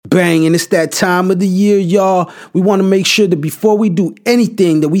bang. And it's that time of the year, y'all. We want to make sure that before we do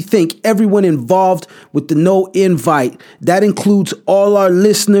anything, that we thank everyone involved with the no invite. That includes all our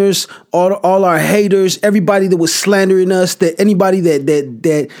listeners, all our haters, everybody that was slandering us, that anybody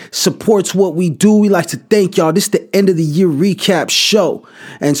that supports what we do. We like to thank y'all. This is the end of the year recap show.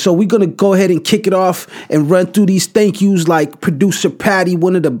 And so we're going to go ahead and kick it off and run through these thank yous like producer Patty,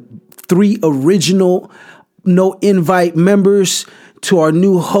 one of the 3 original no invite members, to our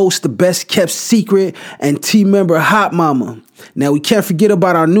new host, the best kept secret, and team member Hot Mama. Now we can't forget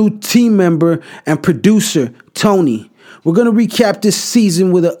about our new team member and producer, Tony. We're going to recap this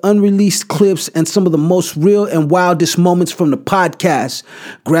season with unreleased clips and some of the most real and wildest moments from the podcast.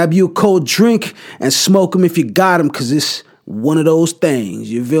 Grab you a cold drink and smoke them if you got them, because it's one of those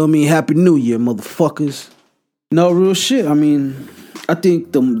things. You feel me? Happy New Year, motherfuckers. No, real shit. I mean, I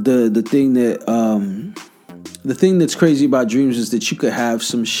think the thing that the thing that's crazy about dreams is that you could have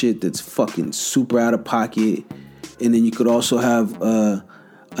some shit that's fucking super out of pocket, and then you could also have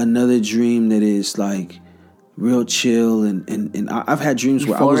another dream that is like real chill, and I've had dreams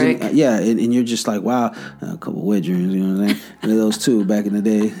where euphoric. I was and you're just like, wow, a couple wet dreams, you know what I'm saying? And those too back in the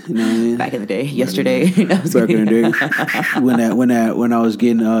day, you know what I mean? Back in the day, yesterday. Back in the day, when I was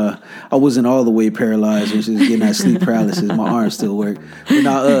getting I wasn't all the way paralyzed, I was just getting that sleep paralysis. My arms still work, but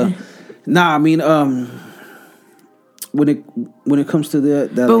I mean when it comes to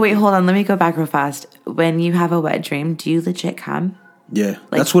that but wait, hold on, let me go back real fast. When you have a wet dream, do you legit come? Yeah,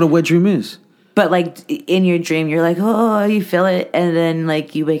 that's what a wet dream is. But like in your dream, you're like, oh, you feel it, and then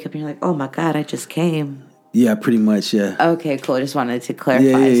like you wake up and you're like, oh my god, I just came. Yeah, pretty much. Yeah. Okay, cool. Just wanted to clarify.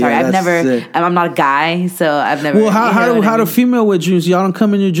 Yeah, Sorry, I've never. it. I'm not a guy, so I've never. Well, how do female wet dreams? Y'all don't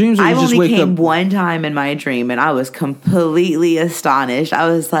come in your dreams, or I you just only wake came up? one time in my dream, and I was completely astonished. I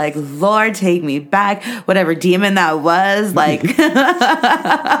was like, Lord, take me back. Whatever demon that was, like.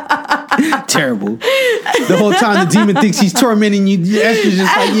 Terrible. The whole time the demon thinks he's tormenting you. Esther's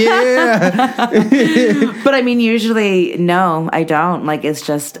just like, yeah. But I mean, usually, no, I don't. Like, it's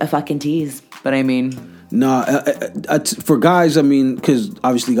just a fucking tease. But I mean. No, for guys, I mean, because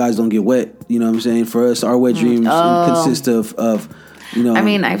obviously guys don't get wet. You know what I'm saying? For us, our wet dreams consist of, you know. I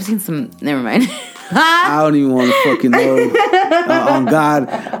mean, I've seen some. Never mind. I don't even want to fucking know. On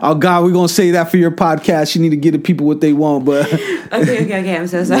God, we're gonna say that for your podcast. You need to give the people what they want, but okay. I'm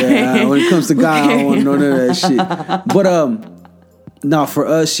so sorry. Yeah, when it comes to God, I don't want none of that shit. But no, for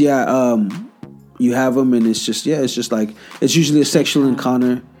us, you have them, and it's just like it's usually a sexual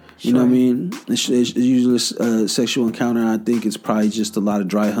encounter. You know what I mean? It's usually a sexual encounter. I think it's probably just a lot of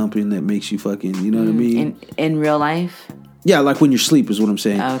dry humping that makes you fucking, you know what I mean? In real life? Yeah, like when you're asleep is what I'm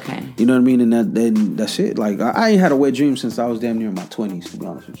saying. Okay. You know what I mean? And that's it. Like, I ain't had a wet dream since I was damn near in my 20s, to be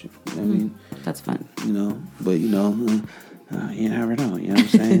honest with you. You know what I mean? That's fun. You know, but you never know. You know what I'm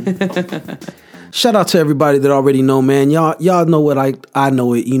saying? Shout out to everybody that already know, man. Y'all know what I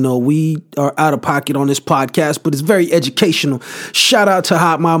know it. You know, we are out of pocket on this podcast, but it's very educational. Shout out to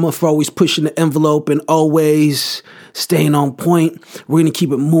Hot Mama for always pushing the envelope and always staying on point. We're going to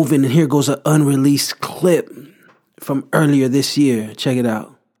keep it moving, and here goes an unreleased clip from earlier this year. Check it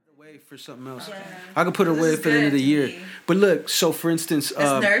out. Wait for something else. Yeah. I could put it away for the end of the year. But look, so for instance,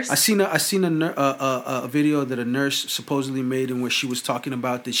 I seen a video that a nurse supposedly made, in where she was talking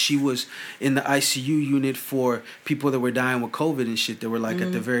about that she was in the ICU unit for people that were dying with COVID and shit. That were like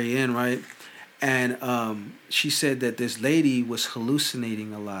at the very end, right? And she said that this lady was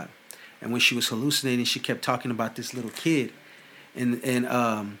hallucinating a lot, and when she was hallucinating, she kept talking about this little kid, and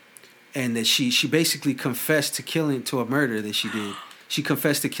that she basically confessed to a murder that she did. She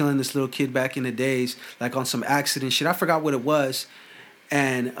confessed to killing this little kid back in the days, like on some accident shit. I forgot what it was.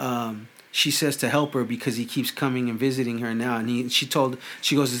 And she says to help her because he keeps coming and visiting her now. And she goes,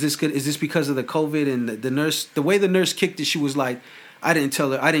 is this good? Is this because of the COVID? And the nurse, the way the nurse kicked it, she was like, I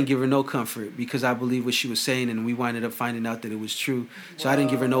didn't give her no comfort because I believe what she was saying. And we winded up finding out that it was true. So I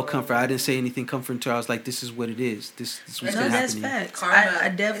didn't give her no comfort. I didn't say anything comforting to her. I was like, this is what it is. This is what's going to happen. That's facts. I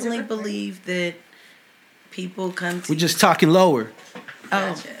definitely believe that people come to We're just talking lower.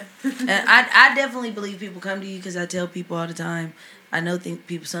 Gotcha. And I definitely believe people come to you because I tell people all the time. I know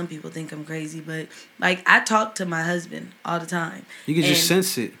some people think I'm crazy, but like I talk to my husband all the time. You can just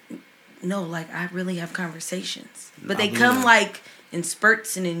sense it. No, like I really have conversations, but they come like in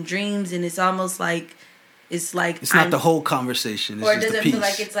spurts and in dreams, and it's almost like it's not the whole conversation. It's or just does it piece. feel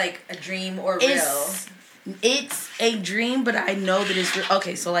like it's like a dream or real? It's a dream, but I know that it's real.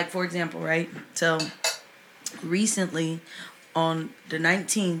 Okay, so like for example, right? So recently on the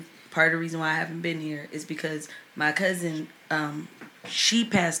 19th, part of the reason why I haven't been here is because my cousin, she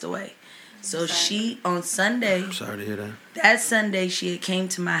passed away. So she, on Sunday, I'm sorry to hear that. That Sunday, she had came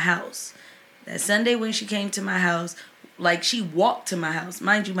to my house. That Sunday when she came to my house, like, she walked to my house.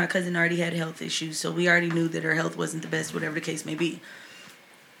 Mind you, my cousin already had health issues, so we already knew that her health wasn't the best, whatever the case may be.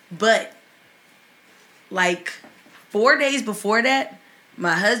 But, like, 4 days before that,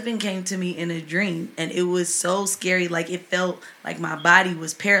 my husband came to me in a dream, and it was so scary. Like, it felt like my body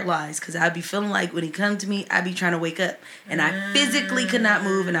was paralyzed, because I'd be feeling like when he come to me, I'd be trying to wake up. And I physically could not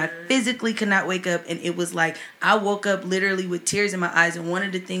move, and I physically could not wake up. And it was like, I woke up literally with tears in my eyes. And one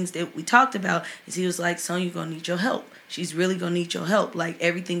of the things that we talked about is he was like, son, you're going to need your help. She's really going to need your help. Like,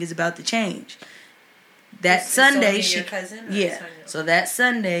 everything is about to change. That Sunday, your cousin? Yeah. So that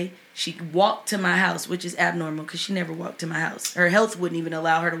Sunday, she walked to my house, which is abnormal because she never walked to my house. Her health wouldn't even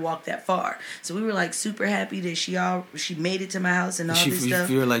allow her to walk that far. So we were like super happy that she made it to my house and all this stuff.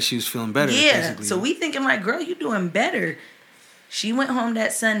 You feel like she was feeling better. Yeah. Basically. So we thinking like, girl, you doing better. She went home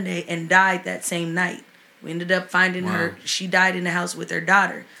that Sunday and died that same night. We ended up finding her. She died in the house with her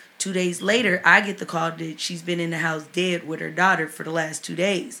daughter. 2 days later, I get the call that she's been in the house dead with her daughter for the last 2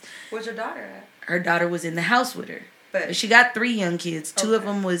 days. Where's her daughter at? Her daughter was in the house with her. But she got 3 young kids. 2 of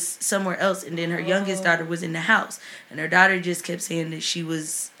them was somewhere else, and then her youngest daughter was in the house. And her daughter just kept saying that she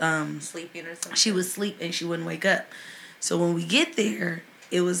was sleeping or something. She was asleep and she wouldn't wake up. So when we get there,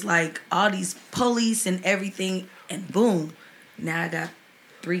 it was like all these police and everything, and boom, now I got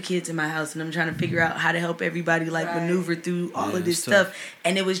 3 kids in my house, and I'm trying to figure out how to help everybody maneuver through all of this stuff.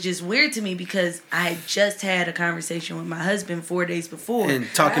 And it was just weird to me because I had just had a conversation with my husband 4 days before, and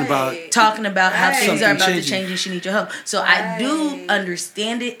talking about how things are about changing. to change and she needs your help. So I do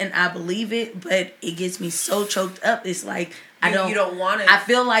understand it and I believe it, but it gets me so choked up. It's like you don't want to. I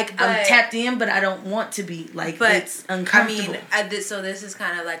feel like I'm tapped in, but I don't want to be. Like, but it's uncomfortable. I mean, so this is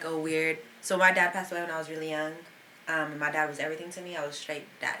kind of like a weird. So my dad passed away when I was really young. And my dad was everything to me. I was straight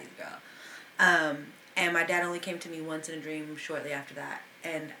daddy's girl. And my dad only came to me once in a dream shortly after that.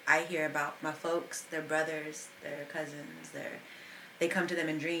 And I hear about my folks, their brothers, their cousins, they come to them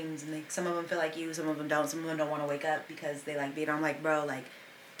in dreams. And some of them feel like you, some of them don't. Some of them don't want to wake up because they like being. I'm like, bro, like,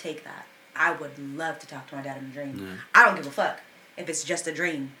 take that. I would love to talk to my dad in a dream. Yeah. I don't give a fuck if it's just a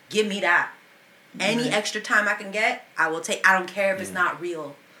dream. Give me that. Any extra time I can get, I will take. I don't care if it's not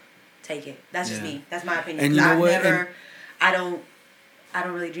real. Take it. That's just me. That's my opinion. And you know what? I don't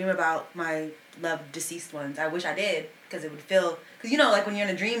really dream about my loved deceased ones. I wish I did because it would feel. Because like when you're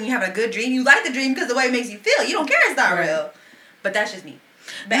in a dream, you have a good dream. You like the dream because the way it makes you feel. You don't care it's not real. But that's just me.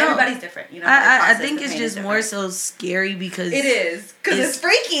 But everybody's different. I think it's just more so scary because it is because it's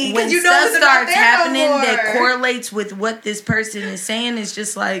freaky. When stuff starts happening that correlates with what this person is saying, it's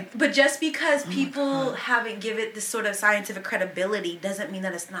just like. But just because people haven't given it this sort of scientific credibility doesn't mean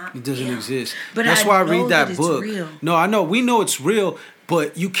that it's not. It doesn't exist. But that's why I read that book. Real. No, I know. We know it's real.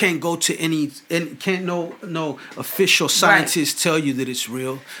 But you can't go to no official scientists tell you that it's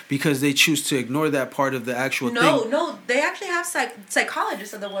real because they choose to ignore that part of the actual thing. No, they actually have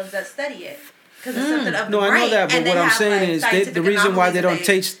psychologists are the ones that study it because it's something of the brain. I know that, but what I'm saying is the reason why they don't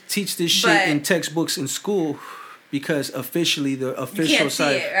teach this shit in textbooks in school. Because officially, the official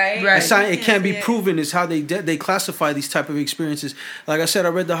side, it can't be proven is how they classify these type of experiences. Like I said, I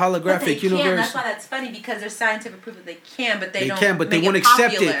read the holographic universe. That's why that's funny because there's scientific proof that they can, but they don't. Can, but they won't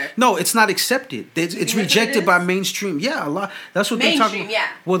accept it. No, it's not accepted. It's rejected by mainstream. Yeah, a lot. That's what they're talking about.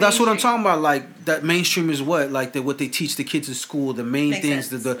 Well, that's what I'm talking about. Like that mainstream is what, like what they teach the kids in school. The main things,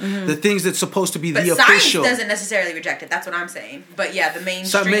 the things that's supposed to be the official. Science doesn't necessarily reject it. That's what I'm saying. But yeah, the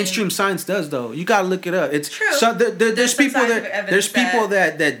mainstream science does though. You gotta look it up. It's true. There's people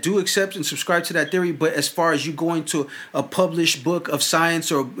that do accept and subscribe to that theory, but as far as you going to a published book of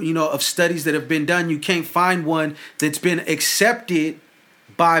science or of studies that have been done, you can't find one that's been accepted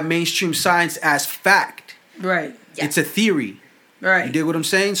by mainstream science as fact. Right. Yeah. It's a theory. Right. You dig what I'm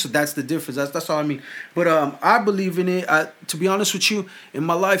saying? So that's the difference. That's all I mean. But I believe in it. To be honest with you, in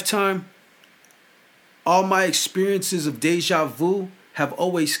my lifetime, all my experiences of deja vu have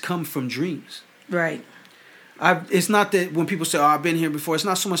always come from dreams. Right. It's not that when people say, "Oh, I've been here before." It's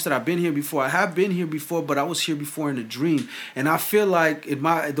not so much that I've been here before. I have been here before, but I was here before in a dream. And I feel like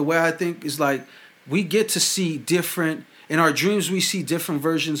the way I think is like we get to see different in our dreams. We see different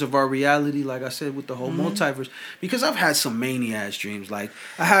versions of our reality. Like I said, with the whole multiverse. Because I've had some mania-ass dreams. Like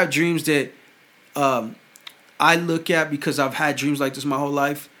I have dreams that I look at because I've had dreams like this my whole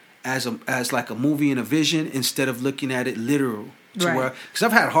life as like a movie and a vision instead of looking at it literal. Because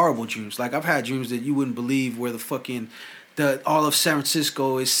I've had horrible dreams. Like I've had dreams that you wouldn't believe where the fucking all of San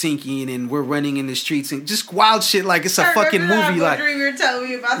Francisco is sinking and we're running in the streets and just wild shit like it's a fucking movie. Like dream you're telling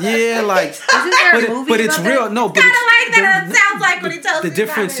me about that. Yeah, like Isn't there a movie but it's about real. that? No, but Kind of it's, like that. It sounds like when he tells me the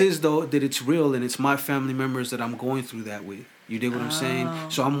difference about it. is though that it's real and it's my family members that I'm going through that with. You dig what I'm saying?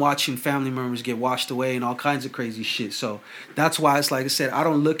 So I'm watching family members get washed away and all kinds of crazy shit. So that's why it's like I said, I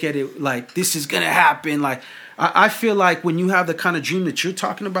don't look at it like this is gonna happen. Like I feel like when you have the kind of dream that you're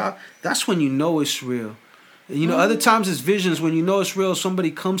talking about, that's when you know it's real. You know, other times it's visions. When you know it's real,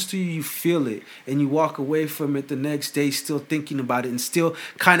 somebody comes to you, you feel it, and you walk away from it the next day still thinking about it and still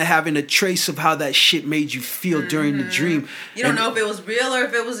kind of having a trace of how that shit made you feel during the dream. You don't know if it was real or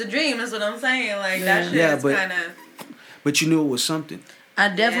if it was a dream. That's what I'm saying. Like, that shit is kind of... But you knew it was something. I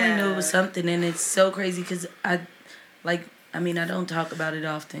definitely knew it was something, and it's so crazy because I don't talk about it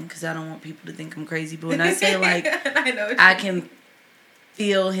often because I don't want people to think I'm crazy. But when I say, like, I can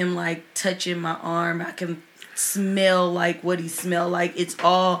feel him, like, touching my arm. I can smell, like, what he smelled like. It's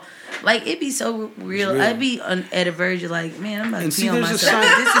all, like, it'd be so real. I'd be at a verge of, like, man, I'm about to pee on myself.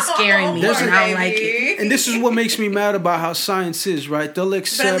 This is scaring me, and I don't like it. And this is what makes me mad about how science is, right? They'll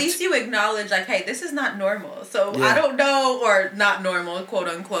accept... But at least you acknowledge, like, hey, this is not normal. So I don't know, or not normal, quote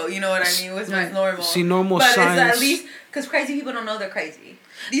unquote. You know what I mean? What's normal? See, normal but science... But it's at least... Because crazy people don't know they're crazy.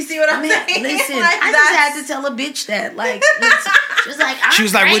 Do you see what I'm saying? Listen, like, I just had to tell a bitch that. Like, listen, she was like, I'm she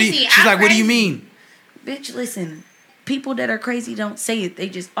was like, crazy. what do you mean? Bitch, listen. People that are crazy don't say it. They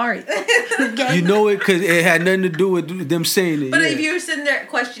just are it. Okay? You know it because it had nothing to do with them saying it. But if you're sitting there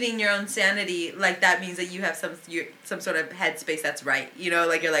questioning your own sanity, like, that means that you have some sort of headspace that's right. You know,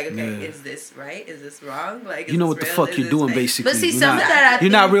 like, you're like, okay, is this right? Is this wrong? Like, you know what the fuck you're doing, basically. But see,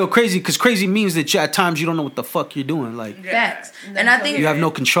 you're not real crazy because crazy means that at times you don't know what the fuck you're doing. Like, facts. And I think you have no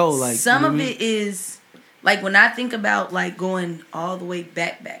control. Like, some of it is like when I think about like going all the way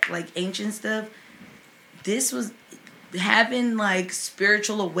back, like ancient stuff. This was having like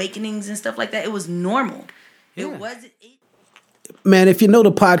spiritual awakenings and stuff like that. It was normal. Yeah. It wasn't. Man, if you know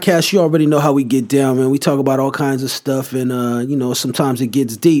the podcast, you already know how we get down, man. We talk about all kinds of stuff, and sometimes it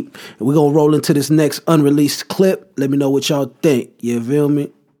gets deep. And we're gonna roll into this next unreleased clip. Let me know what y'all think. You feel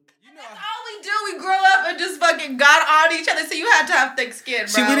me? That's all we do. We grow up and just fucking got on each other. So you had to have thick skin, bro.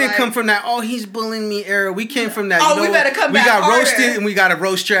 See, we didn't come from that. Oh, he's bullying me era. We came from that. Oh, we better come back. We got harder. roasted, and we got to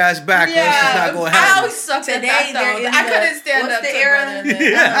roast your ass back. Yeah, This is not gonna I happen. always sucked at that though. I couldn't stand up to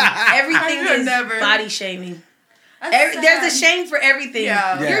brother. Everything is never. body shaming. There's There's a shame for everything.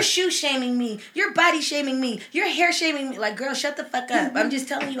 Yeah. You're shoe shaming me. You're body shaming me. You're hair shaming me. Like, girl, shut the fuck up. I'm just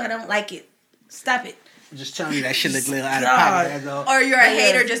telling you I don't like it. Stop it. I'm just telling you that shit look a little out of pocket. That's all. Or you're a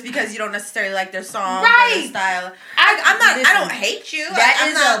hater just because you don't necessarily like their song or Right. their style. I don't hate you.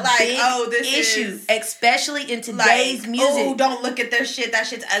 I'm not like, big oh, this issue, is especially in today's music. Oh, don't look at their shit. That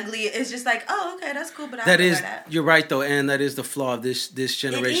shit's ugly. It's just like, oh, okay, that's cool, but I That don't is, know that. you're right though, and that is the flaw of this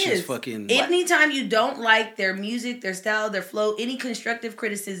generation's is. fucking. Anytime you don't like their music, their style, their flow, any constructive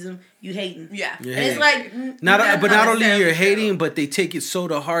criticism, you hating. Yeah. You're And it's hating. like not only you're necessarily hating, true. but they take it so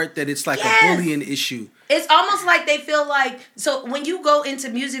to heart that it's like Yes. a bullying issue. it's almost like they feel like, so when you go into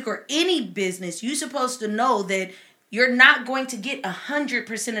music or any business, you're supposed to know that you're not going to get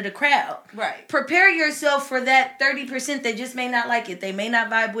 100% of the crowd. Right. Prepare yourself for that 30% that just may not like it. They may not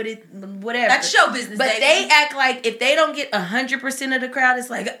vibe with it, whatever. That's show business, But baby. they act like if they don't get 100% of the crowd, it's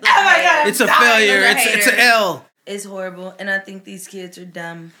like, oh my God, It's a failure. It's an L. It's horrible. And I think these kids are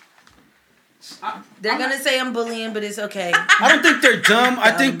dumb. They're going to say I'm bullying, but it's okay. I don't think they're dumb.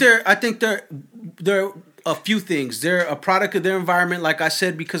 I think they're a few things. They're a product of their environment, like I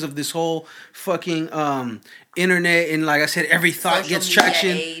said, because of this whole fucking internet, and like I said, every thought Social gets media traction.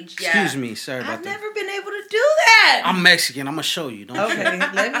 age, yeah. Excuse me, sorry about I've that. never been able to do that. I'm Mexican. I'm gonna show you. Don't Okay,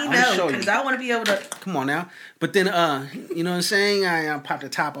 let me I'll know, show you. because I want to be able to. Come on now. But then, you know what I'm saying? I pop the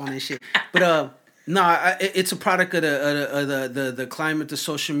top on this shit. But no, it's a product of the climate, the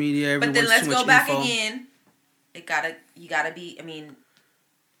social media. But then Everyone's let's too much go back info. again.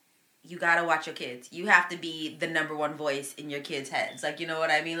 You gotta watch your kids. You have to be the number one voice in your kids' heads. Like, you know what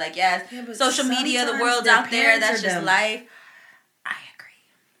I mean? Like, yes, but social media, the sometimes world's their out there. parents That's are just dumb. life. I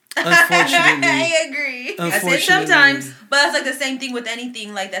agree. Unfortunately. I agree. I said Unfortunately. sometimes. But that's like the same thing with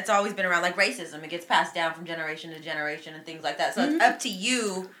anything like that's always been around, like racism. It gets passed down from generation to generation and things like that. So it's up to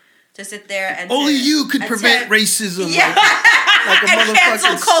you to sit there and Only to you could prevent attempt- racism. Yeah. Like a and cancel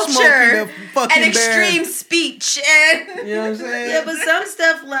motherfucking culture smoking a fucking and bear. extreme speech and You know what I'm saying? Yeah, but some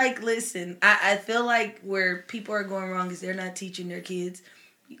stuff like, listen, I feel like where people are going wrong is they're not teaching their kids.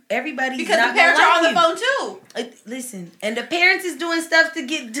 everybody's Because not the parents gonna are on like the you. phone too. Listen, and the parents is doing stuff to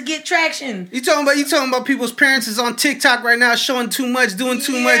get traction. You talking about people's parents is on TikTok right now showing too much, doing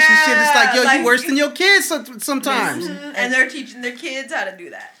too much and shit. It's like, yo, you worse than your kids sometimes. And they're teaching their kids how to do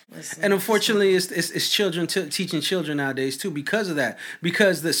that. And unfortunately, it's children teaching children nowadays too because of that.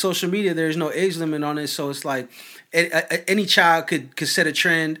 Because the social media, there's no age limit on it, so it's like any child could set a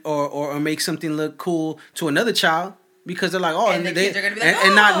trend or make something look cool to another child. Because they're like, oh, And the kids are gonna be like,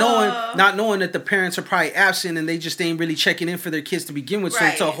 and oh. not knowing that the parents are probably absent and they just ain't really checking in for their kids to begin with. So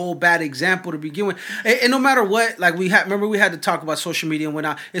Right. it's a whole bad example to begin with. And no matter what, like we had to talk about social media and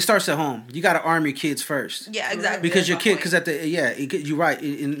whatnot. It starts at home. You got to arm your kids first. Yeah, exactly. Because your That's kid, my because you're right,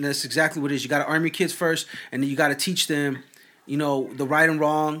 and that's exactly what it is. You got to arm your kids first, and then you got to teach them, the right and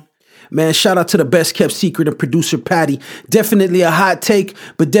wrong. Man, shout out to the best kept secret of producer Patty. Definitely a hot take,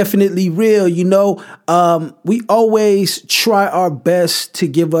 but definitely real. We always try our best to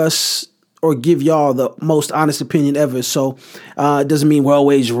give y'all the most honest opinion ever. So it doesn't mean we're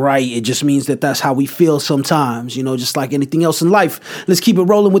always right. It just means that that's how we feel sometimes, just like anything else in life. Let's keep it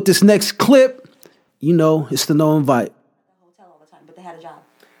rolling with this next clip. It's the No Invite. hotel all the time, but they had a job.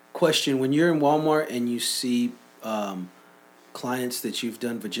 Question: when you're in Walmart and you see clients that you've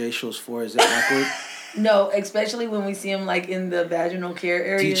done vajacials for, is it awkward? No, especially when we see them like in the vaginal care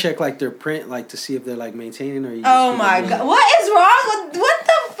area. Do you check like their print, like to see if they're like maintaining, or you? Oh my God! What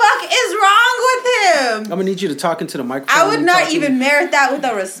the fuck is wrong with him? I'm gonna need you to talk into the microphone. I would not even merit that with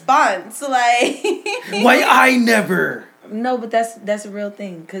a response. Like, why I never. No, but that's a real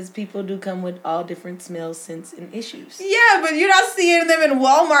thing because people do come with all different smells, scents, and issues. yeah, but you're not seeing them in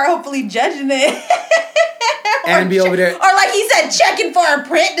Walmart, hopefully judging it. And be over there. Or like he said, checking for a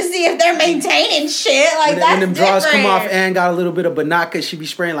print to see if they're maintaining shit. Like When them draws different. come off and got a little bit of banaka, she be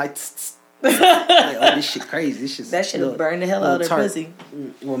spraying like, tss, tss. Like, oh, this shit crazy. This shit. That should have burned the hell out of her pussy.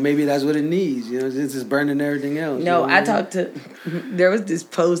 Well, maybe that's what it needs. It's just burning everything else. No, I talked to. There was this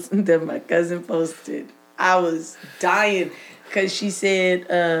post that my cousin posted. I was dying because she said,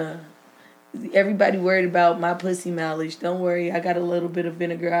 everybody worried about my pussy mileage. Don't worry, I got a little bit of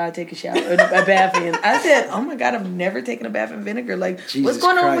vinegar. I'll take a shower, a bath in. I said, oh my God, I've never taken a bath in vinegar. Like, Jesus what's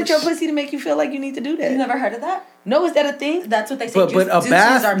going on with Christ. your pussy to make you feel like you need to do that? You never heard of that? No, is that a thing? That's what they say. But a juices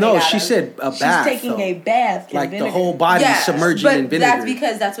bath? are made No, out she of. said a She's bath. taking though. a bath in Like vinegar. the whole body submerging but in vinegar. that's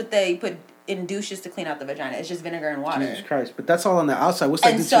because that's what they put in douches to clean out the vagina. It's just vinegar and water. Jesus Christ! But that's all on the outside. What's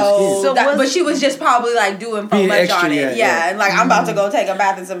that And do to your skin? So but she was just probably like doing from Being much extra, on it. yeah, Yeah, yeah. and like I'm about to go take a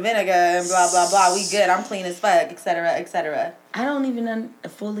bath in some vinegar and blah blah blah. We good. I'm clean as fuck, etc. etc. I don't even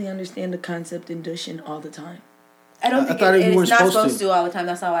fully understand the concept in douching all the time. I don't I think thought you it's weren't not supposed supposed to. to all the time.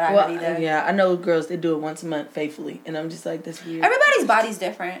 That's not what I heard either. Yeah, I know girls that do it once a month faithfully, and I'm just like, that's weird. Everybody's body's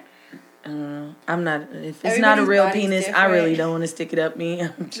different. I don't know. I'm not. If it's not a Everybody's real body's penis, I different. really don't want to stick it up me.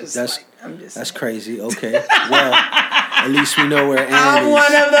 That's crazy. Okay, well, at least we know where Ann I'm is.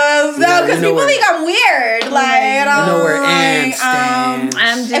 one of those. Yeah, No, because you know people where- think I'm weird. Like, and You I'm know where Ann like, stands.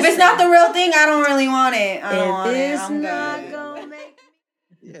 I'm just if it's not the real thing, I don't really want it. I don't if want it. it's I'm not good. gonna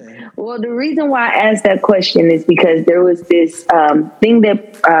make Well, the reason why I asked that question is because there was this thing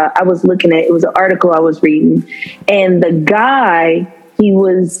that I was looking at. It was an article I was reading, and the guy,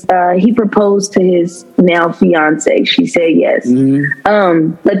 he proposed to his now fiance. She said yes.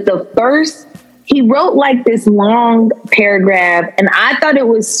 But he wrote like this long paragraph, and I thought it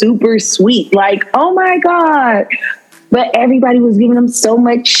was super sweet. Like, oh my God. But everybody was giving him so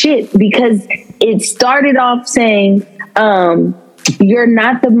much shit because it started off saying, you're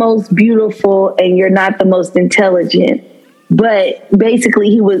not the most beautiful and you're not the most intelligent. But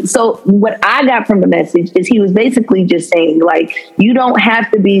basically so what I got from the message is he was basically just saying, like, you don't have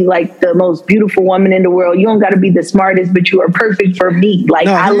to be like the most beautiful woman in the world. You don't got to be the smartest, but you are perfect for me. Like,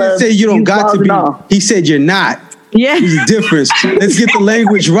 No, I he didn't love say you don't got flaws to and all. be. He said you're not. Yeah. There's a difference. Let's get the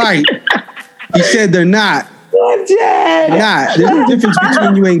language right. He said they're not. Not. There's a difference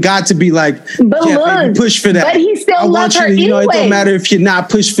between you ain't got to be like, But yeah, look, baby, push for that. but he still I want loves you her to, it anyway. don't matter if you're not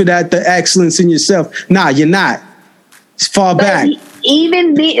push for that, the excellence in yourself. Nah, you're not. Just fall back.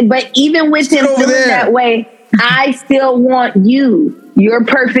 Even with Sit him over feeling there. that way, I still want you. You're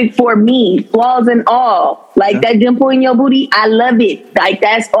perfect for me, flaws and all. Like that dimple in your booty, I love it. Like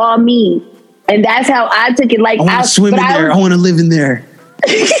that's all me, and that's how I took it. Like I want to swim in there. I want to live in there.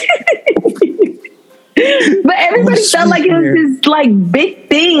 But everybody felt like it was this like big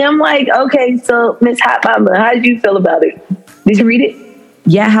thing. I'm like, okay, so Miss Hot Mama, how did you feel about it? Did you read it?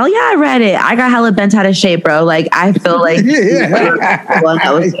 Yeah, hell yeah, I read it. I got hella bent out of shape, bro. Like, I feel like,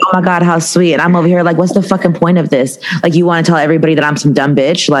 oh my God, how sweet. And I'm over here like, what's the fucking point of this? Like, you want to tell everybody that I'm some dumb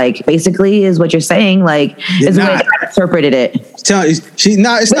bitch? Like, basically is what you're saying. Like, is the way I interpreted it. He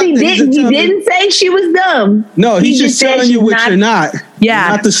didn't say she was dumb. No, he's just telling you what you're not. Yeah.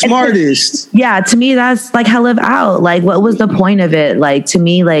 You're not the smartest. Yeah, to me, that's like hella out. Like, what was the point of it? Like, to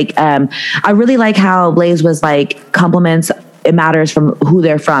me, like, I really like how Blaze was like, compliments, it matters from who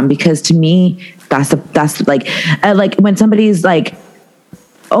they're from, because to me, that's like when somebody's like,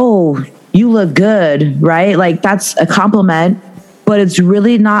 oh, you look good, right? Like, that's a compliment, but it's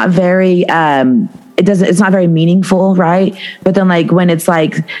really not very, it's not very meaningful, right? But then like when it's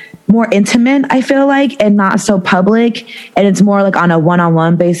like more intimate, I feel like, and not so public, and it's more like on a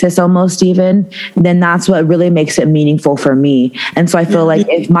one-on-one basis almost even, then that's what really makes it meaningful for me. And so I feel like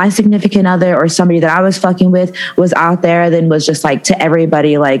if my significant other or somebody that I was fucking with was out there, then was just like to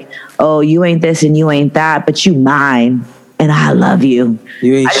everybody like, oh, you ain't this and you ain't that, but you mine and I love you.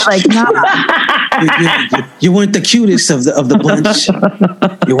 You ain't like, no. You weren't the cutest of the bunch.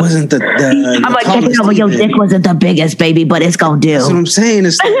 You wasn't the I'm like, your dick wasn't the biggest, baby, but it's gonna do. That's what I'm saying.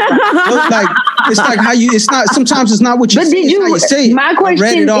 It's like how you. It's not. Sometimes it's not what you. But say, did you? Say. My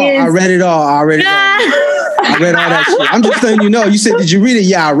question I read it all. I read all that shit. I'm just letting you know. You said, did you read it?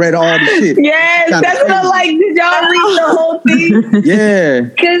 Yeah, I read all the shit. Yes, that's what I'm like. Did y'all read the whole thing? Yeah.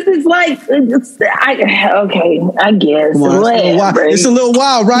 Because it's like, I guess. It's a little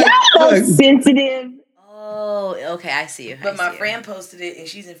wild, right? Y'all so sensitive. Oh, okay, I see you. But my friend posted it, and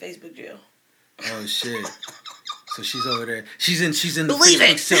she's in Facebook jail. Oh shit! So she's over there. She's in the Believe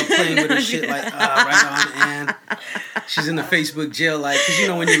Facebook it. cell playing with her shit like right on, and she's in the Facebook jail like, because you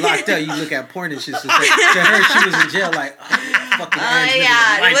know when you're locked up you look at porn and shit. So to her she was in jail like, fucking. Oh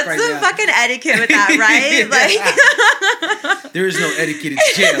yeah, what's the fucking etiquette with that, right? Like, there is no etiquette.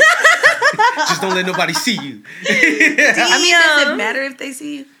 It's jail. Just don't let nobody see you. I mean, does it matter if they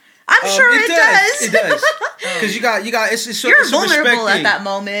see you? I'm sure it does. It does. Because you got. It's you're it's vulnerable at that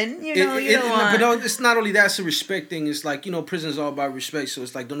moment. You know, you don't want. But no, it's not only that. It's a respect thing. It's like, you know, prison is all about respect. So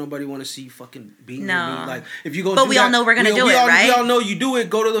it's like, don't nobody want to see you fucking beating me. Like, if you go, but we all know we're gonna do it, right? We all know you do it.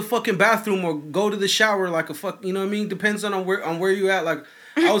 Go to the fucking bathroom or go to the shower like a fuck. You know what I mean? Depends on where you at. Like,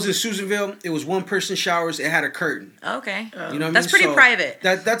 I was in Susanville. It was one person showers. It had a curtain. Okay, you know what I mean? That's pretty private.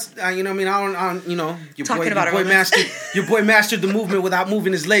 That's you know what I mean. I don't you know, your boy mastered the movement without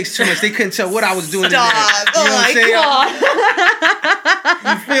moving his legs too much. They couldn't tell what I was doing. Stop! You know what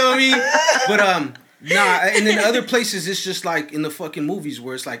I'm saying? You feel me? But nah, and then other places it's just like in the fucking movies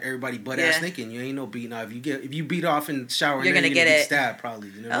where it's like everybody butt ass naked. You ain't no beating off. If you beat off in the shower, you're gonna get stabbed probably.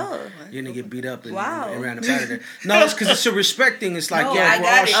 You know, you're gonna get beat up and around the batter there. No, it's because it's a respect thing. It's like we're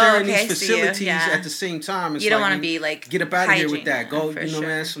all sharing these facilities at the same time. It's you don't like, want to be like get up out of here with that. Go, you know,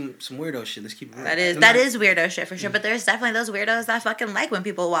 man, some weirdo shit. Let's keep it real. That is weirdo shit for sure. But there's definitely those weirdos that fucking like when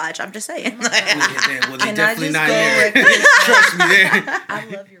people watch. I'm just saying. Well, they definitely not here. Trust me, there. I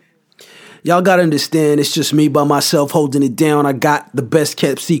love your. Y'all gotta understand, it's just me by myself holding it down. I got the best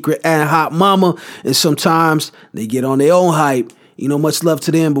kept secret and Hot Mama, and sometimes they get on their own hype. You know, much love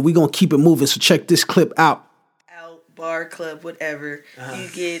to them, but we gonna keep it moving. So check this clip out. Bar, club, whatever. You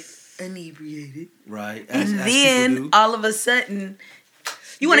get inebriated, right? And then all of a sudden,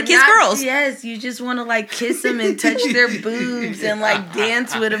 you want to kiss girls. Yes, you just want to like kiss them and touch their boobs and like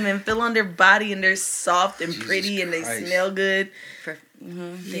dance with them and feel on their body, and they're soft and pretty and they smell good.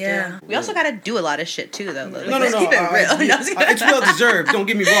 Yeah. We also got to do a lot of shit too, though. Like, no. Let's keep it real. It's well deserved. Don't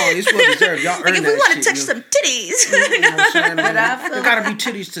get me wrong. It's well deserved. Y'all earn if we want to touch some titties, you know what I'm saying? There gotta be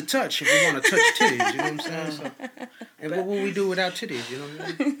titties to touch if we want to touch titties. You know what I'm saying? So, and what will we do without titties? You know what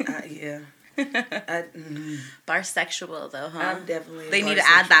I mean? Barsexual though, huh? I'm definitely. They need to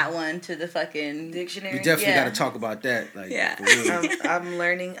add that one to the fucking dictionary. We definitely got to talk about that. Like, I'm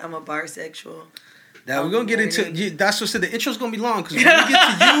learning. I'm a barsexual. Now we're gonna get into. That's what I said. The intro's gonna be long because when we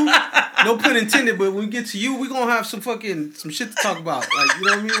get to you, no pun intended, but when we get to you, we're gonna have some shit to talk about. Like, you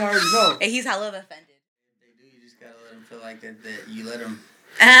know what I mean? I already know. Hey, he's hella offended. They do. You just gotta let them feel like that you let them.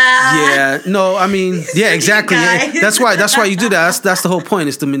 Yeah, no, I mean, yeah, exactly. Yeah. That's why you do that. That's the whole point.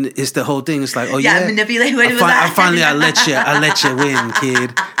 It's the whole thing. It's like, oh yeah, manipulate. I let you win,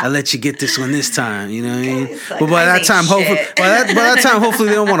 kid. I let you get this one this time. You know what I mean? Like, but by that time, hopefully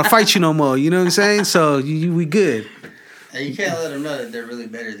they don't want to fight you no more. You know what I'm saying? So we good. You can't let them know that they're really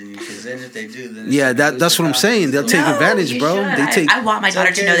better than you, because then if they do, then that's what I'm saying. They'll take advantage, bro. I want my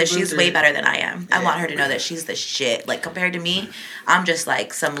daughter to know that she's way better than I am. I want her to know that she's the shit. Like, compared to me, I'm just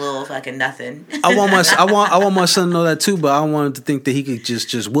like some little fucking nothing. I want my son to know that too, but I don't want him to think that he could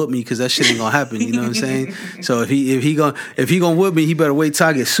just whoop me, because that shit ain't gonna happen. You know what I'm saying? So if he gonna whoop me, he better wait till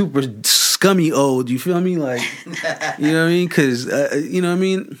I get super scummy old. You feel me? Like, you know what I mean? Because you know what I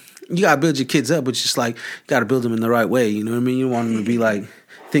mean. You gotta build your kids up, but just like you gotta build them in the right way. You know what I mean? You don't want them to be like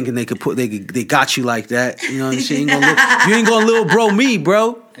thinking they got you like that. You know what I'm saying? You ain't gonna little bro me,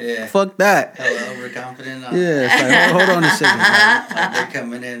 bro. Yeah. Fuck that. Hella overconfident. Yeah. It's like, hold on a second. Like they're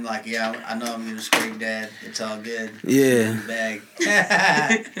coming in like, yeah, I know I'm gonna scrape dad. It's all good. Yeah. Bag.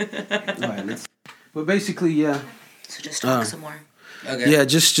 All right. But basically, yeah. So just talk some more. Okay. Yeah,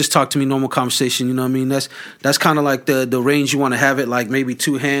 just talk to me, normal conversation. You know what I mean? That's kind of like the range you want to have it, like maybe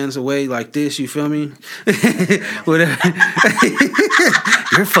 2 hands away, like this. You feel me? Whatever.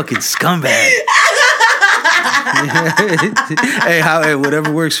 You're a fucking scumbag. Hey,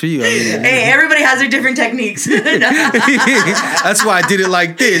 whatever works for you. I mean, hey, everybody has their different techniques. That's why I did it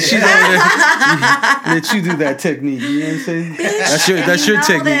like this. She's over there. Let you do that technique. You know what I'm saying? That's your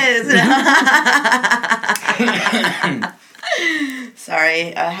technique.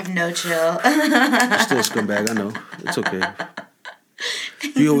 Sorry, I have no chill. You're still a scumbag, I know. It's okay.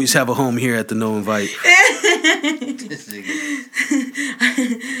 You always have a home here at the No Invite.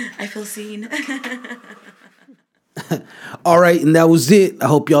 I feel seen. All right, and that was it. I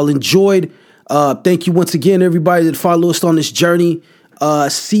hope y'all enjoyed. Thank you once again, everybody that followed us on this journey.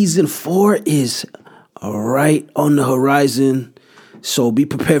 Season 4 is right on the horizon. So be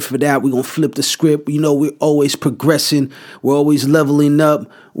prepared for that. We're going to flip the script. You know, we're always progressing. We're always leveling up.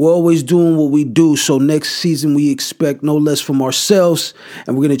 We're always doing what we do. So next season, we expect no less from ourselves.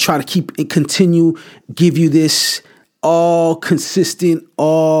 And we're going to try to keep and continue, give you this all consistent,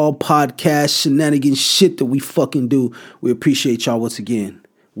 all podcast shenanigans shit that we fucking do. We appreciate y'all once again.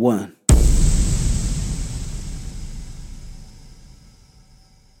 1.